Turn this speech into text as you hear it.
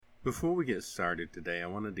Before we get started today, I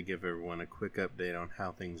wanted to give everyone a quick update on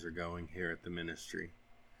how things are going here at the ministry.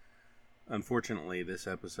 Unfortunately, this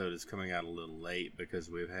episode is coming out a little late because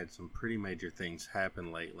we've had some pretty major things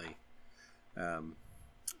happen lately.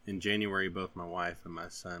 In January, both my wife and my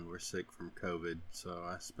son were sick from COVID, so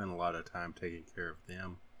I spent a lot of time taking care of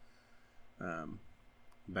them.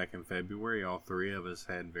 Back in February, all three of us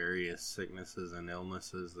had various sicknesses and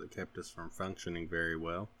illnesses that kept us from functioning very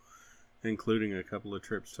well, including a couple of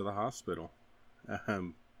trips to the hospital.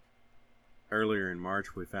 Earlier in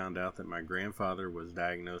March, we found out that my grandfather was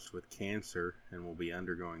diagnosed with cancer and will be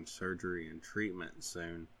undergoing surgery and treatment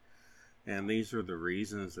soon. And these are the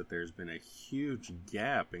reasons that there's been a huge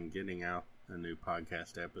gap in getting out a new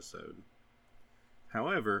podcast episode.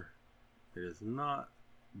 However, it has not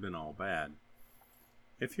been all bad.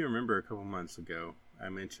 If you remember a couple months ago, I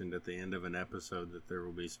mentioned at the end of an episode that there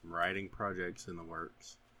will be some writing projects in the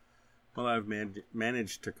works. Well, I've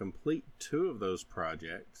managed to complete 2 of those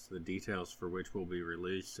projects, the details for which will be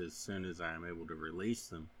released as soon as I am able to release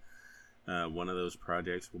them. One of those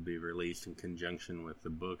projects will be released in conjunction with the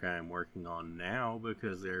book I am working on now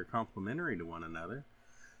because they're complementary to one another.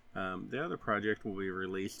 The other project will be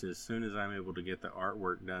released as soon as I'm able to get the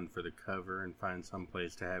artwork done for the cover and find some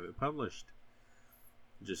place to have it published.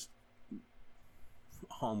 Just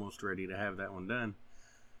almost ready to have that one done.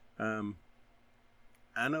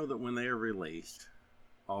 I know that when they are released,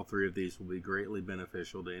 all 3 of these will be greatly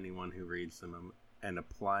beneficial to anyone who reads them and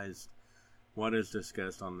applies what is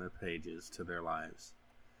discussed on the pages to their lives.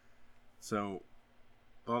 So,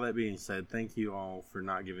 all that being said, thank you all for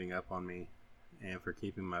not giving up on me and for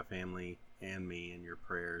keeping my family and me in your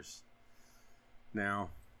prayers. Now,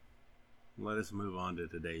 let us move on to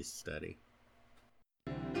today's study.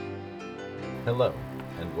 Hello,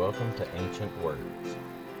 and welcome to Ancient Words,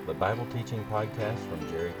 the Bible teaching podcast from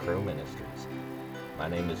Jerry Crow Ministries. My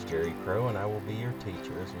name is Jerry Crow, and I will be your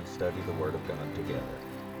teacher as we study the Word of God together.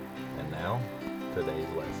 And now, today's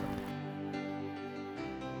lesson.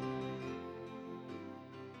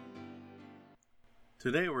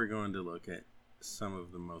 Today we're going to look at some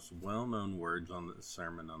of the most well-known words on the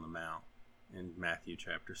Sermon on the Mount in Matthew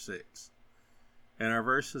chapter 6. In our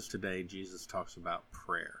verses today, Jesus talks about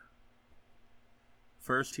prayer.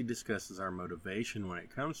 First, he discusses our motivation when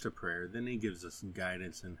it comes to prayer, then he gives us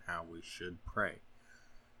guidance in how we should pray.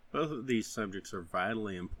 Both of these subjects are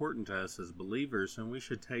vitally important to us as believers, and we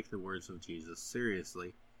should take the words of Jesus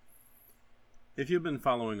seriously. If you've been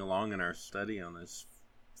following along in our study on this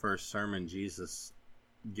first sermon Jesus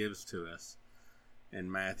gives to us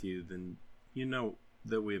in Matthew, then you know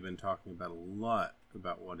that we have been talking about a lot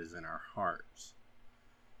about what is in our hearts.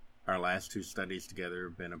 Our last 2 studies together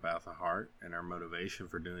have been about the heart and our motivation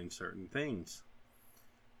for doing certain things.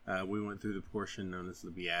 We went through the portion known as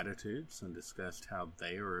the Beatitudes and discussed how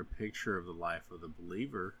they are a picture of the life of the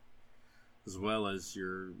believer, as well as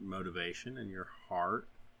your motivation and your heart.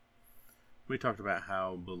 We talked about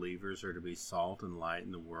how believers are to be salt and light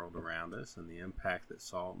in the world around us and the impact that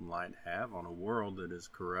salt and light have on a world that is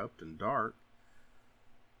corrupt and dark.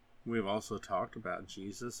 We've also talked about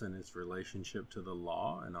Jesus and his relationship to the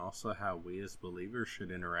law, and also how we as believers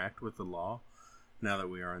should interact with the law now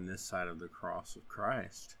that we are on this side of the cross of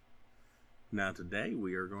Christ. Now today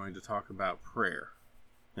we are going to talk about prayer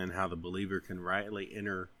and how the believer can rightly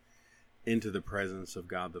enter into the presence of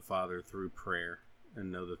God the Father through prayer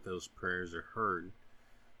and know that those prayers are heard.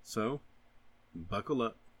 So, buckle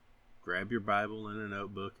up, grab your Bible and a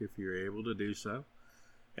notebook if you're able to do so,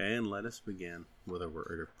 and let us begin with a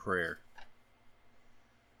word of prayer.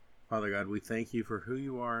 Father God, we thank you for who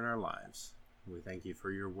you are in our lives. We thank you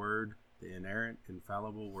for your word, the inerrant,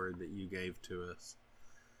 infallible word that you gave to us.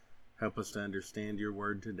 Help us to understand your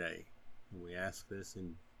word today. And we ask this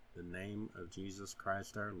in the name of Jesus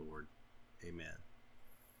Christ our Lord. Amen.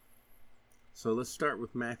 So let's start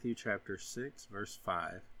with Matthew chapter 6, verse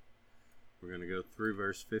 5. We're going to go through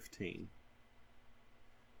verse 15.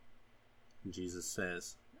 Jesus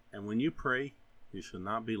says, "And when you pray, you shall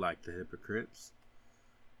not be like the hypocrites,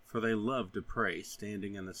 for they love to pray,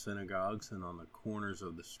 standing in the synagogues and on the corners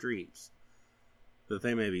of the streets, that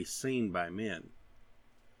they may be seen by men.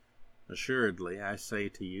 Assuredly, I say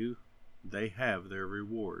to you, they have their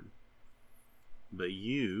reward. But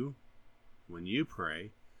you, when you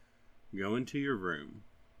pray, go into your room,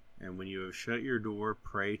 and when you have shut your door,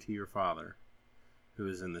 pray to your Father, who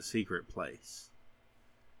is in the secret place.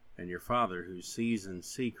 And your Father, who sees in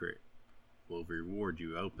secret, will reward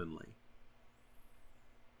you openly.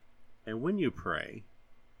 And when you pray,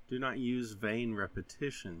 do not use vain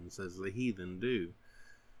repetitions as the heathen do,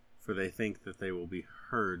 for they think that they will be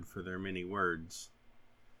heard for their many words.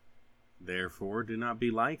 Therefore, do not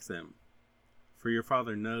be like them, for your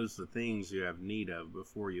Father knows the things you have need of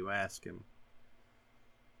before you ask him.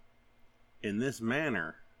 In this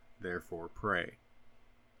manner, therefore, pray.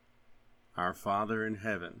 Our Father in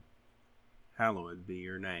heaven, hallowed be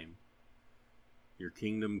your name. Your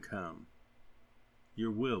kingdom come.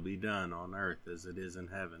 Your will be done on earth as it is in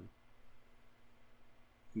heaven.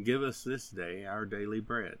 Give us this day our daily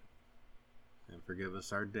bread, and forgive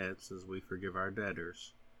us our debts as we forgive our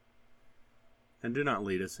debtors. And do not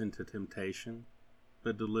lead us into temptation,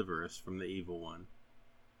 but deliver us from the evil one.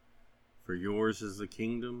 For yours is the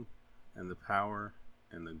kingdom, and the power,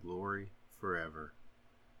 and the glory forever.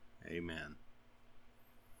 Amen.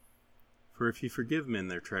 For if you forgive men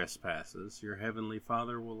their trespasses, your heavenly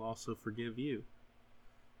Father will also forgive you.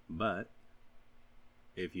 But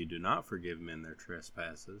if you do not forgive men their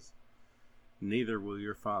trespasses, neither will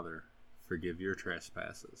your Father forgive your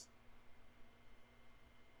trespasses.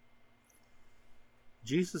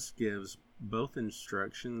 Jesus gives both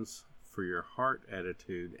instructions for your heart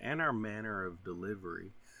attitude and our manner of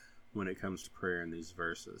delivery when it comes to prayer in these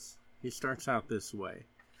verses. He starts out this way.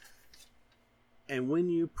 And when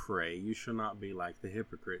you pray, you shall not be like the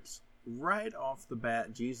hypocrites. Right off the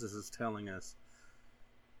bat, Jesus is telling us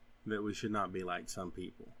that we should not be like some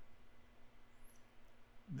people.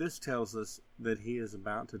 This tells us that he is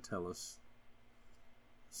about to tell us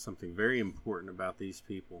something very important about these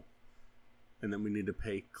people, and that we need to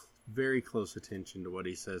pay very close attention to what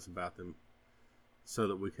he says about them so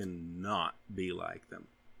that we can not be like them.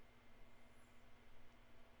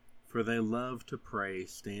 For they love to pray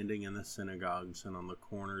standing in the synagogues and on the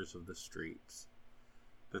corners of the streets,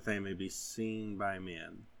 that they may be seen by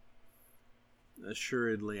men.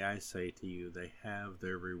 Assuredly, I say to you, they have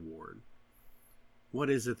their reward. What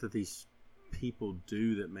is it that these people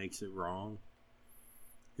do that makes it wrong?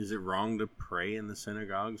 Is it wrong to pray in the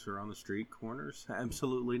synagogues or on the street corners?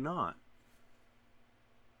 Absolutely not.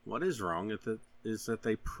 What is wrong is that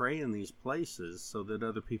they pray in these places so that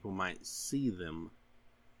other people might see them.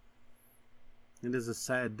 It is a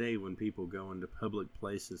sad day when people go into public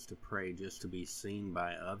places to pray just to be seen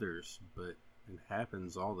by others, but it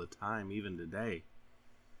happens all the time, even today.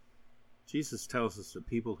 Jesus tells us that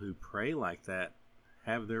people who pray like that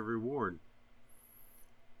have their reward.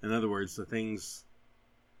 In other words, the things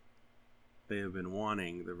they have been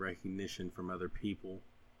wanting, the recognition from other people,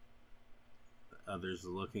 others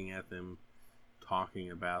looking at them, talking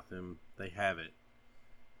about them, they have it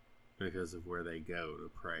because of where they go to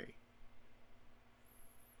pray.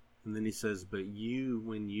 And then he says, but you,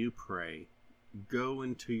 when you pray, go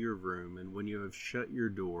into your room, and when you have shut your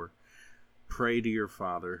door, pray to your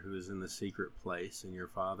Father who is in the secret place, and your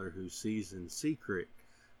Father who sees in secret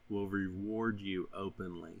will reward you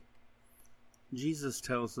openly. Jesus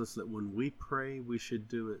tells us that when we pray, we should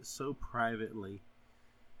do it so privately,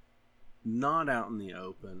 not out in the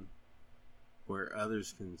open, where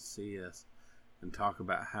others can see us and talk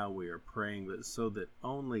about how we are praying, but so that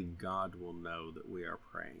only God will know that we are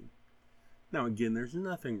praying. Now again, there's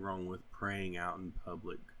nothing wrong with praying out in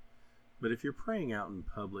public, but if you're praying out in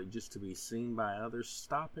public just to be seen by others,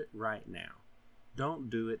 stop it right now. Don't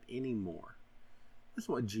do it anymore. That's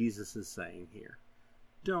what Jesus is saying here.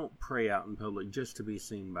 Don't pray out in public just to be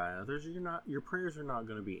seen by others. Your prayers are not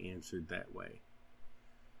going to be answered that way.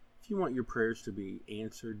 If you want your prayers to be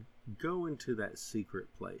answered, go into that secret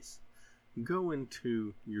place. Go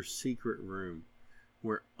into your secret room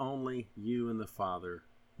where only you and the Father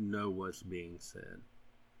know what's being said.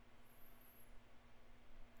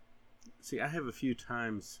 See, I have a few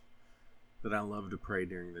times that I love to pray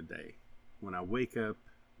during the day. When I wake up,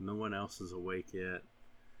 no one else is awake yet.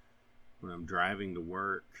 When I'm driving to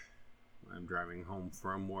work, when I'm driving home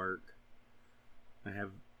from work. I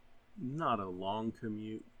have not a long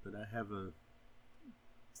commute, but I have a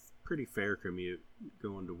pretty fair commute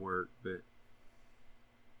going to work, but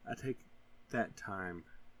I take that time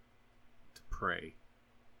to pray.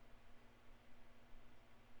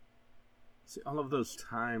 See, all of those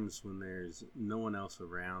times when there's no one else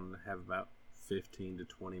around, I have about 15 to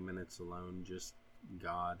 20 minutes alone, just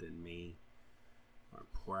God and me. I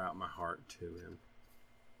pour out my heart to him.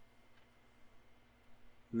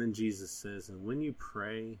 And then Jesus says, and when you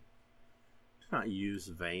pray, do not use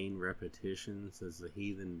vain repetitions as the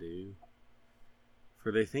heathen do,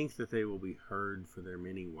 for they think that they will be heard for their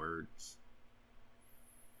many words.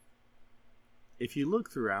 If you look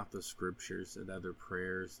throughout the scriptures at other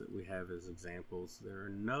prayers that we have as examples, there are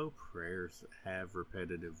no prayers that have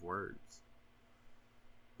repetitive words.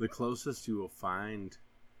 The closest you will find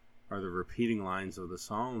are the repeating lines of the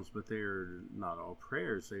Psalms, but they are not all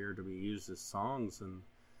prayers. They are to be used as songs, and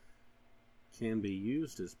can be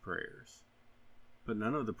used as prayers. But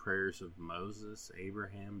none of the prayers of Moses,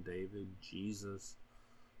 Abraham, David, Jesus,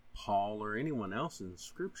 Paul, or anyone else in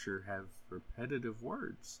Scripture have repetitive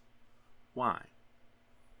words. Why?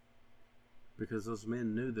 Because those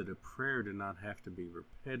men knew that a prayer did not have to be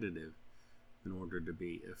repetitive in order to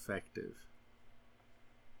be effective.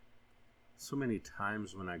 So many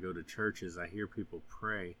times when I go to churches, I hear people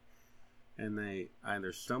pray, and they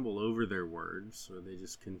either stumble over their words, or they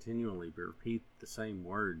just continually repeat the same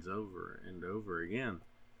words over and over again.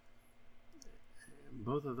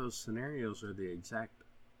 Both of those scenarios are the exact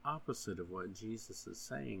opposite of what Jesus is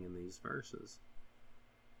saying in these verses.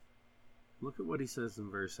 Look at what he says in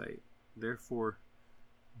verse 8. Therefore,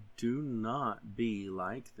 do not be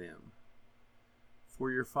like them,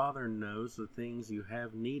 for your Father knows the things you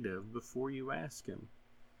have need of before you ask him.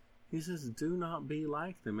 He says, do not be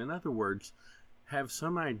like them. In other words, have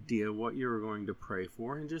some idea what you're going to pray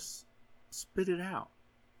for and just spit it out.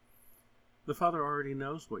 The Father already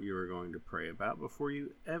knows what you are going to pray about before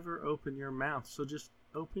you ever open your mouth, so just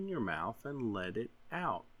open your mouth and let it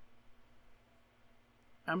out.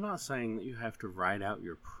 I'm not saying that you have to write out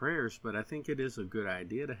your prayers, but I think it is a good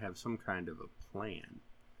idea to have some kind of a plan.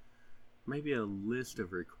 Maybe a list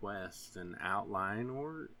of requests, an outline,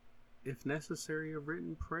 or, if necessary, a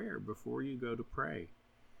written prayer before you go to pray.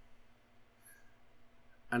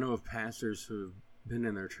 I know of pastors who have been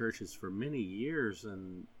in their churches for many years,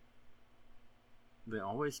 and they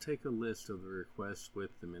always take a list of the requests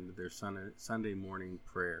with them into their Sunday morning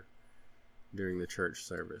prayer during the church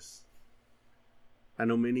service. I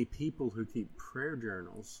know many people who keep prayer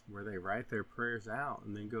journals where they write their prayers out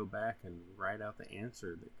and then go back and write out the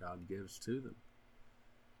answer that God gives to them.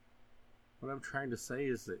 What I'm trying to say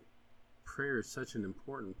is that prayer is such an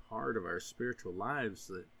important part of our spiritual lives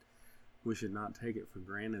that we should not take it for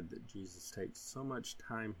granted that Jesus takes so much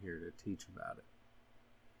time here to teach about it.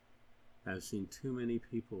 I've seen too many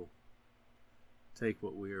people take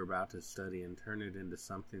what we are about to study and turn it into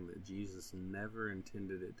something that Jesus never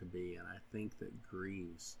intended it to be, and I think that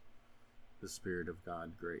grieves the Spirit of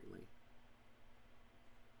God greatly.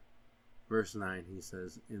 Verse 9, he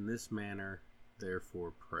says, in this manner,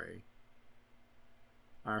 therefore, pray.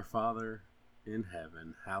 Our Father in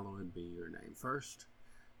heaven, hallowed be your name. First,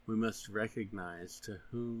 we must recognize to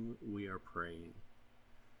whom we are praying.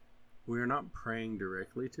 We are not praying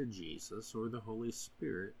directly to Jesus or the Holy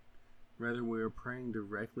Spirit. Rather, we are praying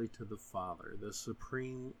directly to the Father, the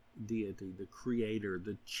supreme deity, the creator,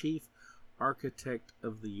 the chief architect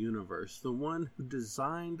of the universe, the one who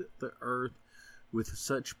designed the earth with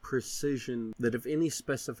such precision that if any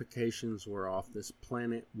specifications were off, this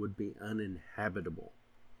planet would be uninhabitable.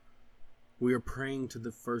 We are praying to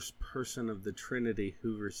the first person of the Trinity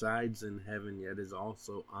who resides in heaven yet is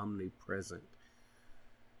also omnipresent.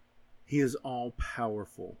 He is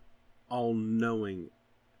all-powerful, all-knowing.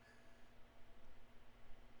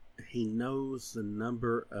 He knows the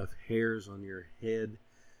number of hairs on your head,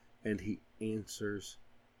 and he answers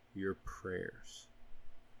your prayers.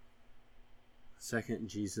 Second,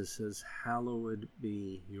 Jesus says, hallowed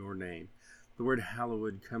be your name. The word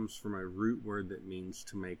hallowed comes from a root word that means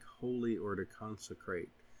to make holy or to consecrate.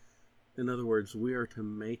 In other words, we are to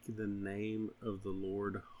make the name of the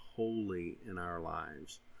Lord holy in our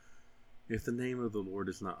lives. If the name of the Lord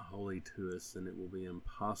is not holy to us, then it will be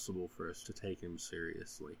impossible for us to take him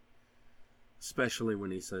seriously. Especially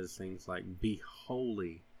when he says things like, be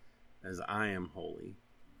holy as I am holy.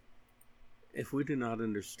 If we do not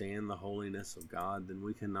understand the holiness of God, then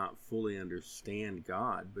we cannot fully understand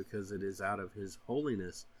God, because it is out of his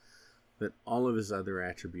holiness that all of his other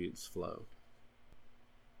attributes flow.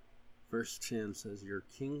 Verse 10 says, your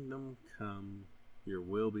kingdom come, your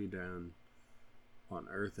will be done on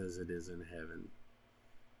earth as it is in heaven.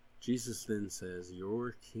 Jesus then says,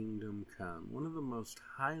 your kingdom come. One of the most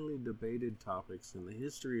highly debated topics in the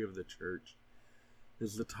history of the church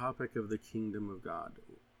is the topic of the kingdom of God.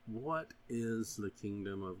 What is the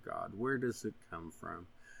kingdom of God? Where does it come from?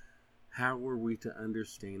 How were we to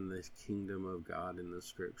understand the kingdom of God in the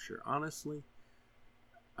scripture? Honestly,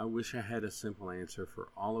 I wish I had a simple answer for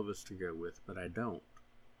all of us to go with, but I don't.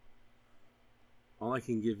 All I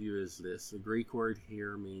can give you is this. The Greek word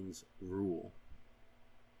here means rule.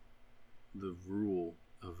 The rule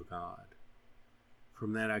of God.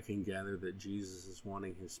 From that I can gather that Jesus is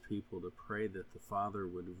wanting his people to pray that the Father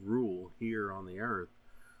would rule here on the earth,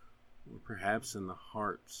 or perhaps in the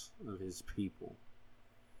hearts of his people.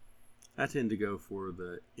 I tend to go for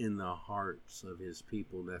the in the hearts of his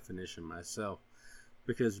people definition myself,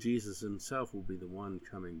 because Jesus himself will be the one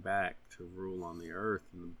coming back to rule on the earth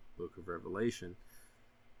in the book of Revelation.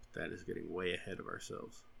 That is getting way ahead of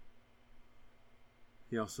ourselves.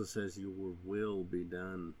 He also says, your will be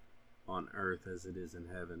done on earth as it is in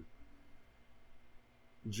heaven.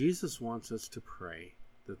 Jesus wants us to pray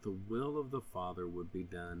that the will of the Father would be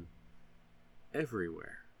done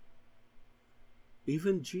everywhere.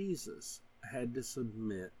 Even Jesus had to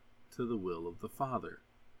submit to the will of the Father.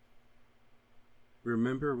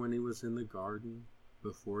 Remember when he was in the garden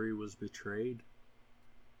before he was betrayed?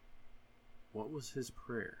 What was his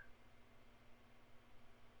prayer?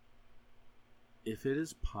 If it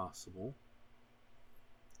is possible,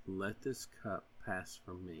 let this cup pass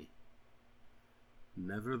from me.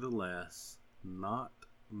 Nevertheless, not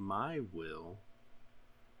my will,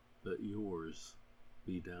 but yours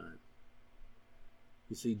be done.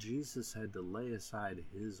 You see, Jesus had to lay aside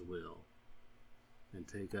his will and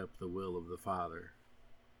take up the will of the Father.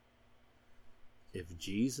 If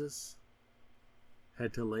Jesus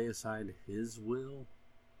had to lay aside his will,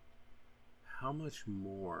 how much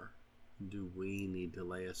more do we need to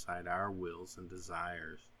lay aside our wills and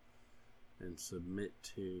desires and submit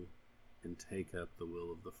to and take up the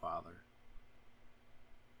will of the Father?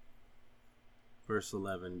 Verse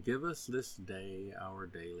 11, give us this day our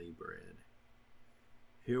daily bread.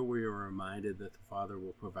 Here we are reminded that the Father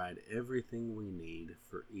will provide everything we need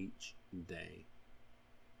for each day.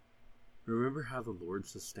 Remember how the Lord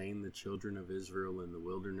sustained the children of Israel in the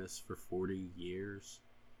wilderness for 40 years?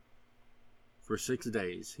 For 6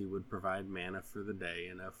 days he would provide manna for the day,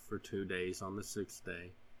 enough for 2 days on the 6th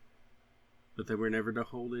day. But they were never to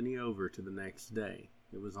hold any over to the next day.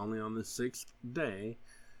 It was only on the 6th day,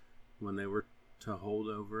 when they were to hold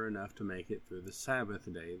over enough to make it through the Sabbath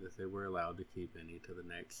day, that they were allowed to keep any to the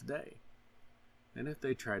next day. And if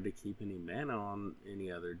they tried to keep any manna on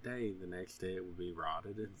any other day, the next day it would be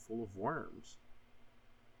rotted and full of worms.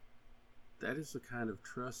 That is the kind of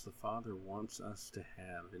trust the Father wants us to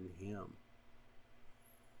have in Him.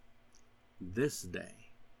 This day,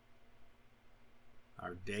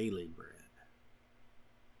 our daily bread.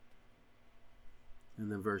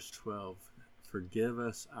 And then verse 12, forgive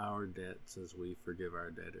us our debts as we forgive our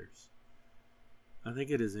debtors. I think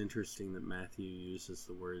it is interesting that Matthew uses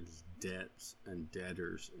the words debts and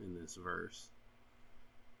debtors in this verse.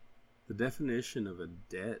 The definition of a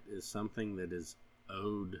debt is something that is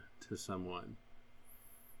owed to someone.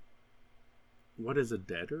 What is a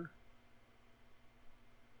debtor?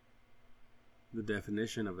 The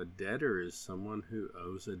definition of a debtor is someone who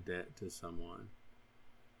owes a debt to someone.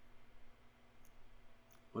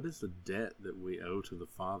 What is the debt that we owe to the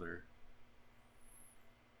Father?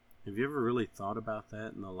 Have you ever really thought about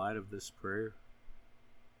that in the light of this prayer?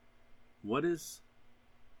 What is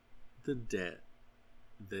the debt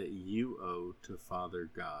that you owe to Father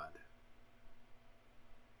God?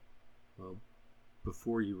 Well,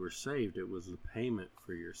 before you were saved, it was the payment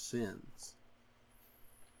for your sins.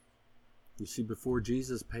 You see, before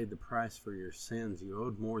Jesus paid the price for your sins, you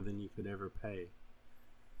owed more than you could ever pay.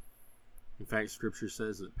 In fact, Scripture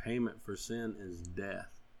says that payment for sin is death,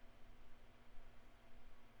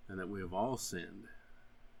 and that we have all sinned.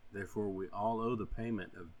 Therefore, we all owe the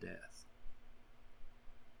payment of death.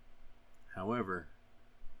 However,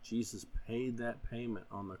 Jesus paid that payment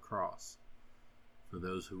on the cross for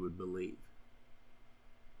those who would believe.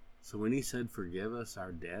 So when He said, forgive us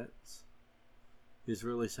our debts, He's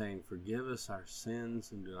really saying, forgive us our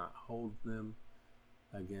sins and do not hold them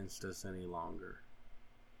against us any longer.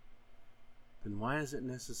 Then why is it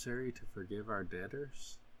necessary to forgive our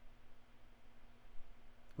debtors?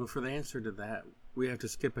 Well, for the answer to that, we have to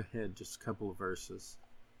skip ahead just a couple of verses,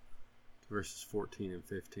 to verses 14 and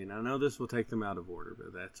 15. I know this will take them out of order,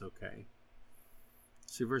 but that's okay.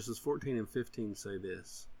 See, verses 14 and 15 say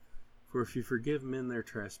this, for if you forgive men their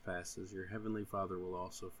trespasses, your heavenly Father will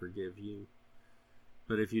also forgive you.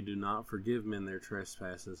 But if you do not forgive men their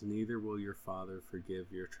trespasses, neither will your Father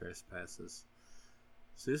forgive your trespasses.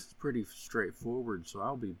 So this is pretty straightforward, so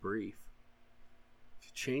I'll be brief. If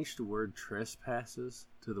you change the word trespasses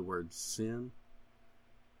to the word sin,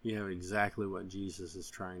 you have exactly what Jesus is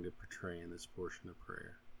trying to portray in this portion of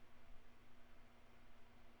prayer.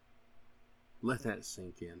 Let that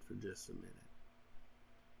sink in for just a minute.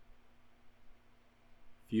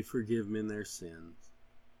 If you forgive men their sins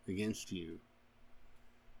against you,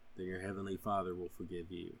 then your heavenly Father will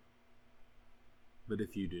forgive you. But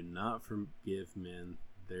if you do not forgive men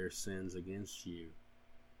their sins against you,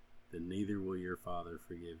 then neither will your Father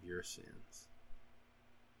forgive your sins.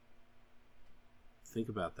 Think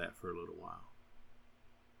about that for a little while.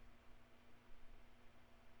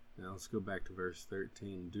 Now let's go back to verse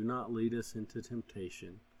 13. Do not lead us into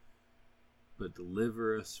temptation, but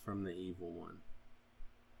deliver us from the evil one.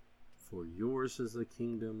 For yours is the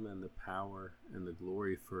kingdom and the power and the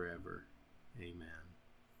glory forever. Amen.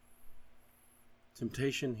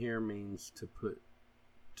 Temptation here means to put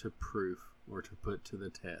to proof or to put to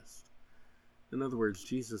the test. In other words,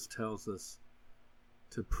 Jesus tells us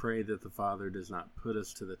to pray that the Father does not put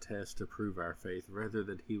us to the test to prove our faith, rather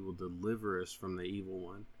that He will deliver us from the evil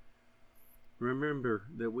one. Remember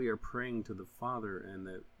that we are praying to the Father and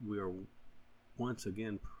that we are once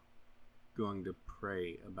again going to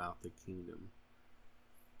pray about the kingdom.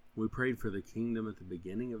 We prayed for the kingdom at the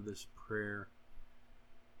beginning of this prayer,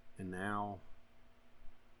 and now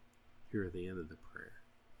here at the end of the prayer.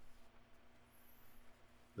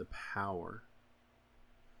 The power.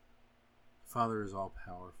 Father is all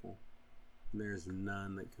powerful. There is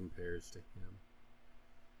none that compares to Him.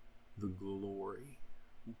 The glory.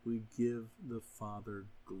 We give the Father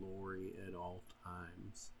glory at all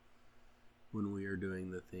times when we are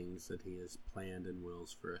doing the things that He has planned and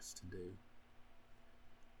wills for us to do.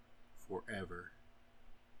 Forever.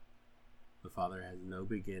 The Father has no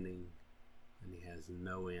beginning and He has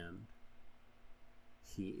no end.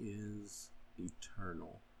 He is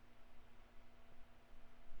eternal.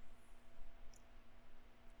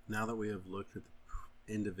 Now that we have looked at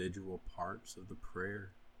the individual parts of the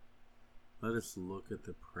prayer, let us look at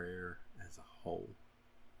the prayer as a whole.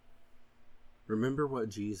 Remember what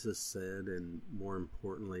Jesus said, and more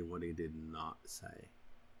importantly, what He did not say.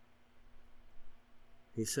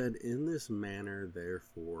 He said, "In this manner,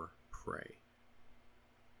 therefore, pray."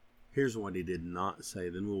 Here's what He did not say,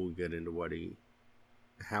 then we'll get into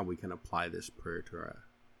how we can apply this prayer to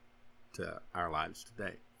our lives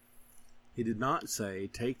today. He did not say,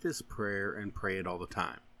 take this prayer and pray it all the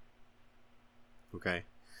time. Okay?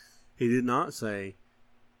 He did not say,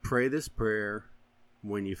 pray this prayer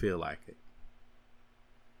when you feel like it.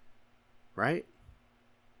 Right?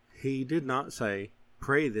 He did not say,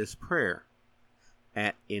 pray this prayer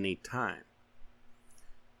at any time.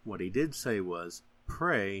 What He did say was,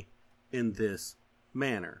 pray in this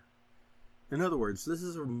manner. In other words, this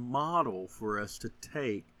is a model for us to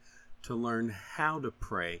take to learn how to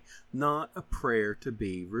pray, not a prayer to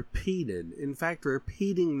be repeated. In fact,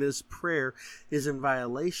 repeating this prayer is in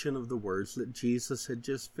violation of the words that Jesus had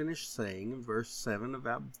just finished saying in verse 7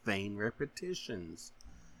 about vain repetitions.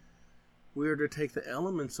 We are to take the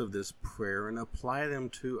elements of this prayer and apply them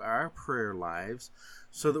to our prayer lives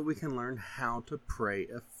so that we can learn how to pray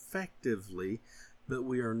effectively, but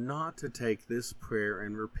we are not to take this prayer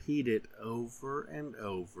and repeat it over and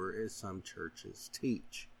over as some churches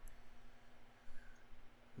teach.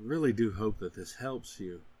 I really do hope that this helps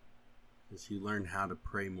you as you learn how to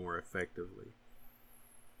pray more effectively.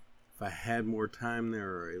 If I had more time, there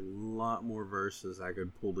are a lot more verses I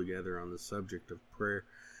could pull together on the subject of prayer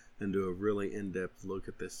and do a really in-depth look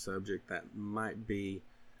at this subject. That might be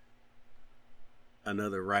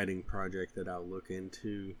another writing project that I'll look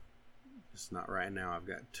into. Just not right now. I've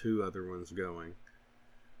got 2 other ones going.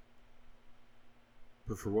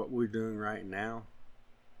 But for what we're doing right now,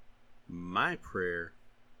 my prayer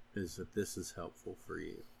is that this is helpful for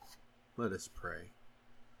you. Let us pray.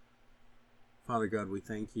 Father God, we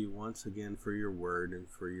thank You once again for Your word and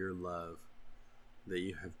for Your love that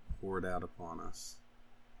You have poured out upon us.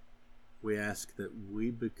 We ask that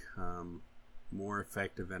we become more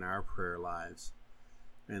effective in our prayer lives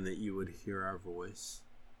and that You would hear our voice.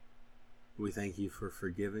 We thank You for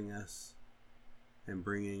forgiving us and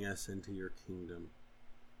bringing us into Your kingdom.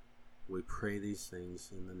 We pray these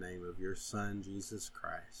things in the name of Your Son, Jesus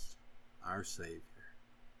Christ, our Savior.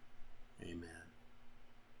 Amen.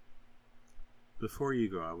 Before you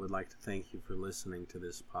go, I would like to thank you for listening to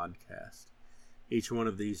this podcast. Each one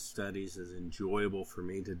of these studies is enjoyable for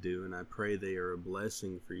me to do, and I pray they are a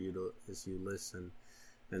blessing for you as you listen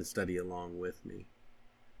and study along with me.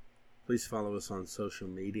 Please follow us on social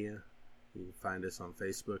media. You can find us on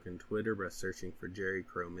Facebook and Twitter by searching for Jerry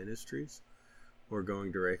Crow Ministries, or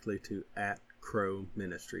going directly to @Crow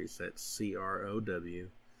Ministries. That's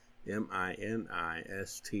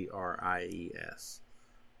CROWMINISTRIES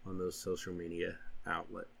on those social media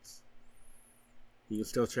outlets. You can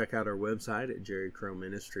still check out our website at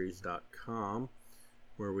jerrycrowministries.com,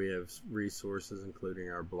 where we have resources including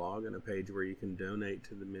our blog and a page where you can donate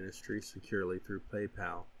to the ministry securely through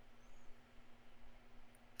PayPal.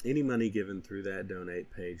 Any money given through that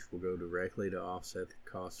donate page will go directly to offset the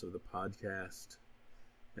cost of the podcast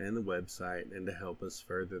and the website and to help us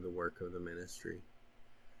further the work of the ministry.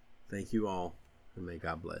 Thank you all, and may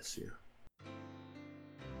God bless you.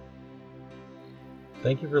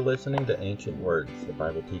 Thank you for listening to Ancient Words, the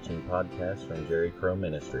Bible teaching podcast from Jerry Crow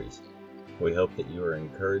Ministries. We hope that you are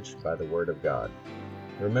encouraged by the Word of God.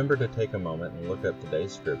 Remember to take a moment and look up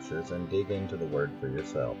today's scriptures and dig into the Word for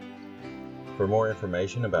yourself. For more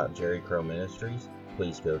information about Jerry Crow Ministries,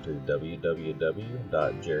 please go to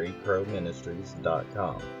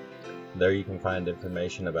www.jerrycrowministries.com. There you can find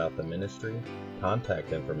information about the ministry,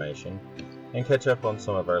 contact information, and catch up on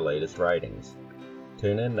some of our latest writings.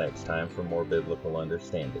 Tune in next time for more biblical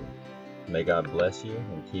understanding. May God bless you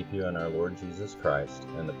and keep you in our Lord Jesus Christ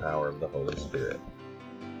and the power of the Holy Spirit.